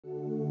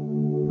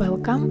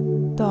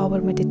Welcome to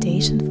our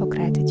meditation for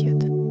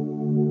gratitude.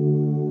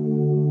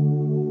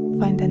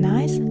 Find a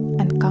nice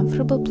and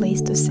comfortable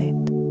place to sit.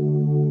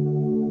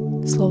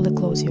 Slowly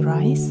close your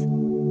eyes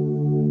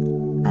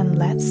and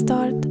let's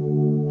start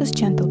with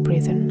gentle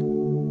breathing.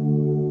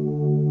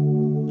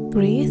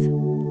 Breathe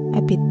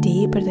a bit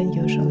deeper than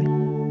usually.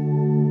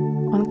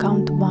 On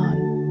count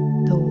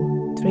 1,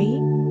 2, 3,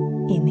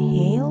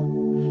 inhale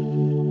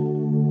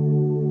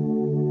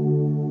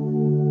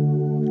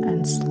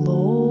and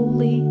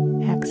slowly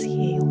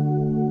exhale.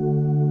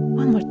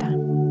 One more time.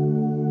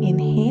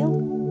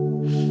 Inhale.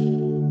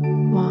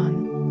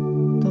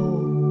 1,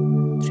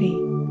 2, 3,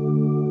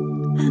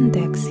 and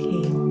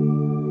exhale.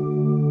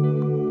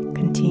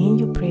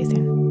 Continue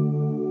breathing.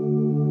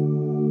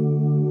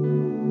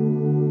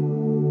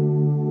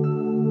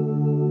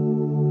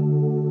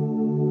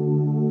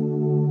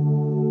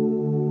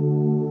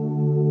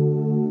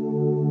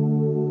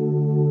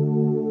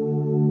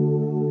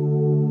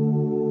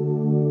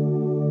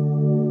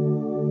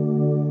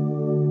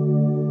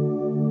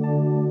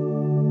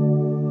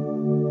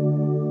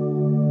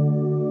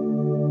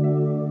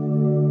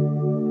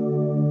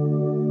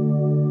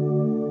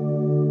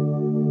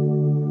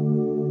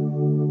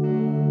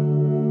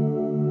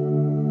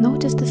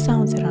 Notice the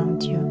sounds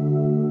around you.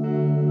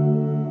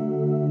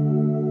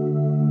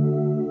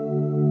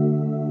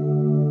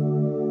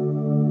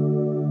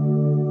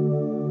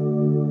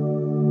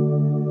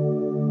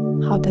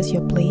 How does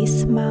your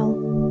place smell?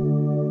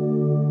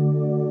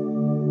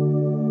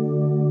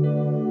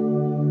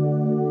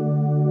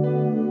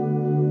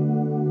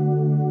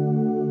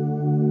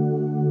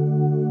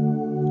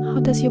 How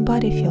does your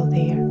body feel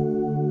there?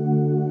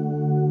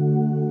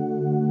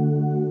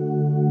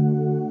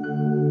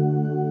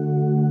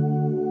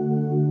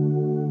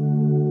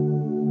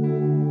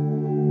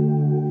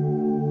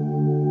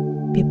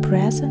 Be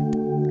present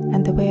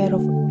and aware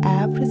of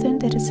everything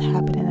that is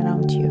happening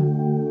around you.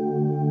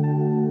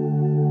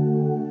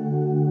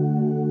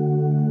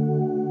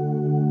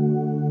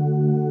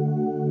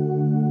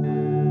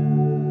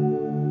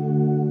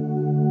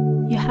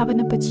 You have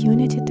an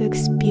opportunity to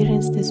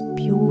experience this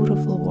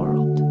beautiful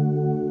world.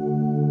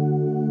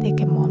 Take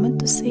a moment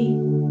to say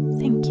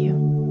thank you.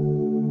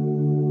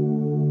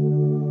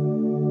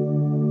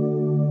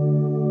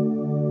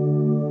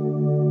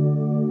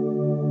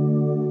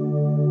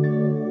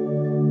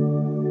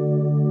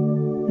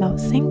 Now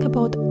think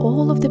about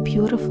all of the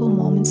beautiful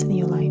moments in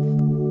your life.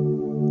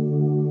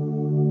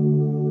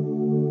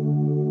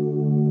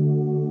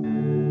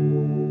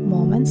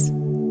 Moments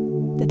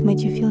that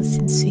made you feel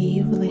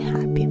sincerely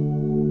happy.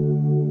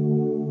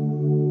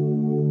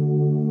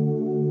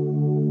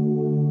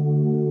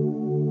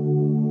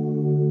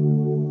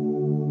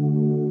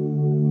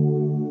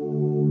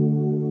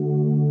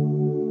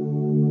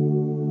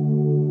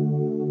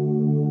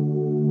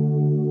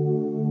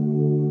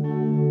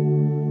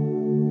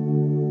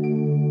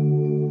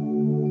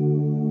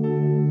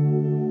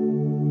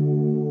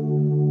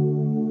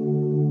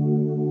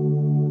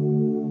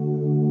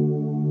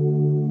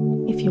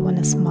 If you want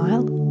to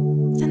smile,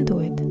 then do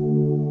it.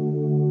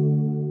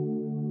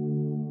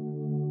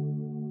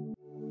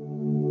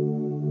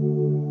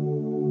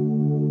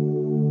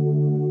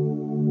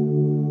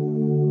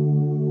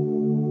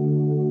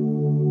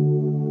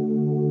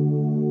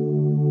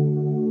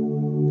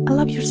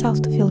 Allow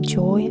yourself to feel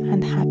joy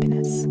and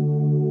happiness.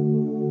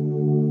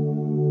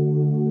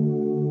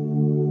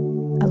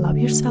 Allow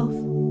yourself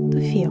to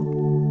feel.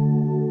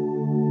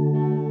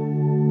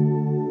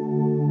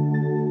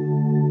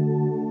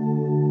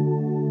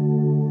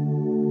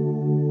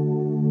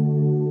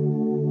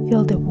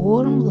 Feel the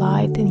warm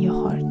light in your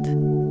heart,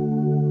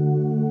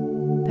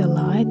 the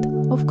light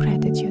of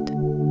gratitude.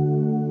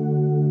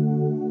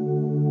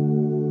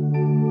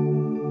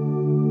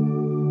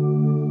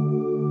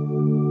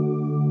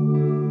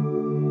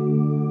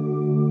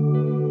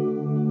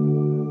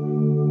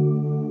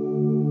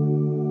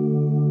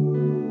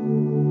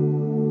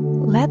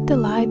 Let the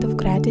light of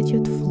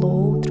gratitude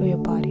flow through your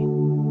body.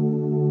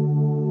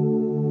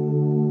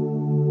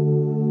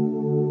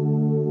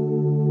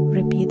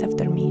 Repeat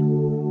after me.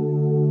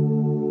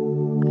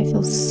 I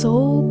feel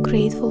so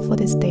grateful for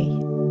this day.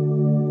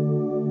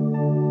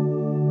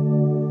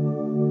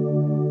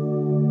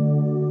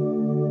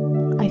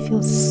 I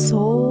feel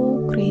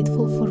so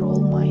grateful for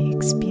all my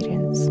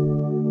experience.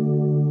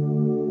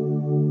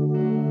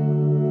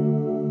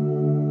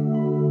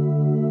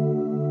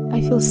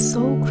 I feel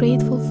so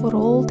grateful for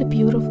all the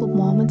beautiful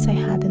moments I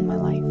had in my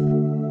life.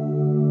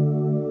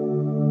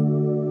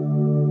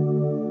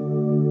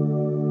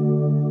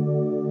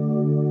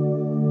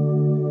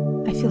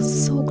 I feel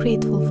so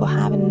grateful for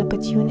having an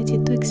opportunity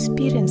to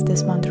experience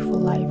this wonderful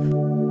life.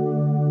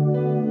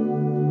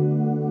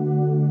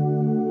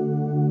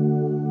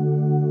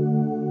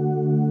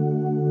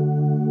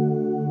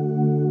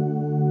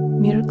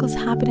 Miracles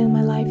happen in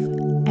my life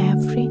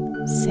every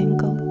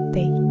single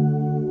day.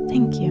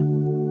 Thank you.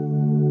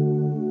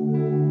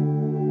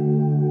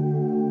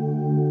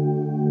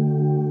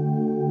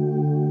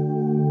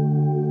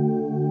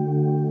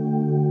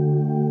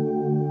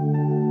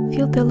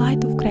 feel the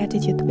light of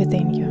gratitude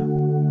within you.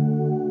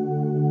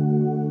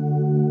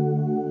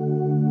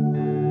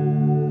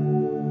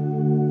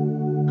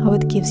 How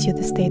it gives you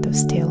the state of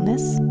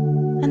stillness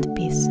and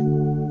peace.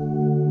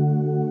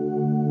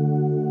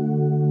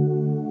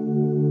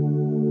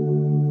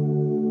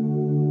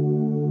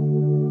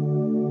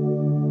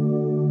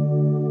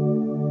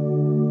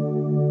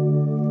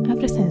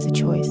 Everything is a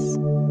choice.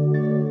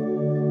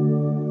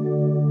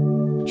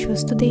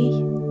 Choose today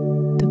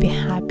to be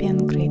happy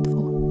and grateful.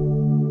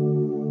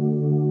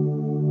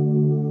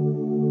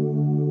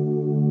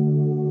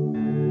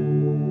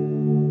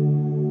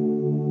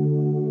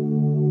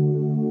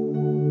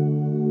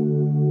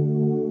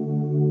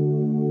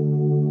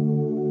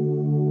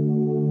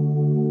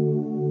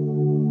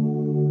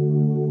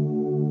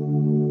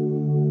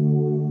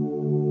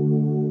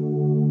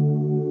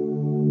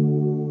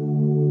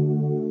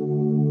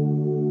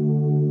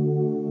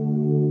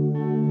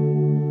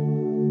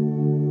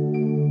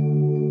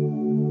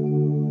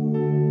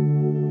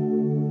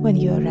 When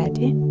you are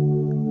ready,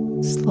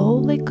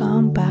 slowly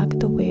come back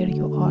to where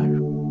you are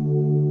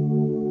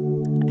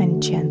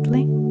and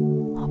gently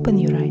open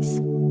your eyes.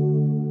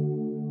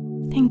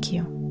 Thank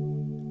you.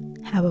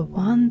 Have a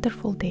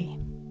wonderful day.